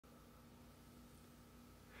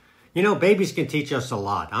You know, babies can teach us a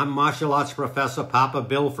lot. I'm martial arts professor Papa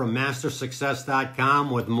Bill from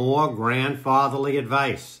MasterSuccess.com with more grandfatherly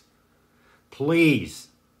advice. Please,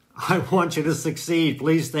 I want you to succeed.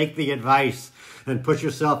 Please take the advice and put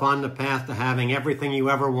yourself on the path to having everything you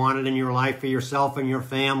ever wanted in your life for yourself and your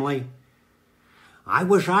family. I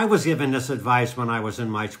wish I was given this advice when I was in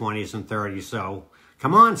my 20s and 30s, so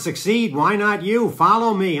come on, succeed. Why not you?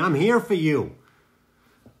 Follow me. I'm here for you.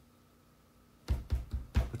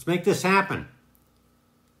 Let's make this happen.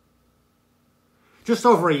 Just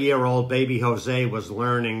over a year old, baby Jose was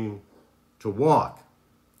learning to walk.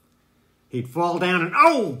 He'd fall down and,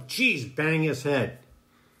 oh, geez, bang his head.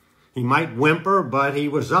 He might whimper, but he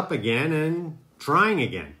was up again and trying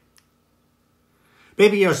again.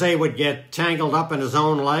 Baby Jose would get tangled up in his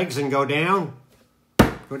own legs and go down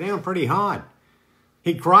pretty hard.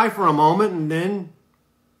 He'd cry for a moment and then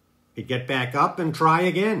he'd get back up and try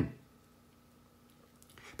again.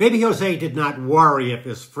 Baby Jose did not worry if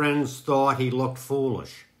his friends thought he looked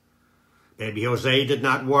foolish. Baby Jose did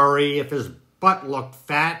not worry if his butt looked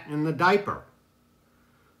fat in the diaper.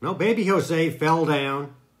 No, baby Jose fell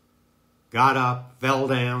down, got up, fell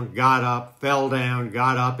down, got up, fell down,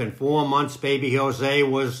 got up. In 4 months, baby Jose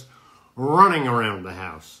was running around the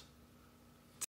house.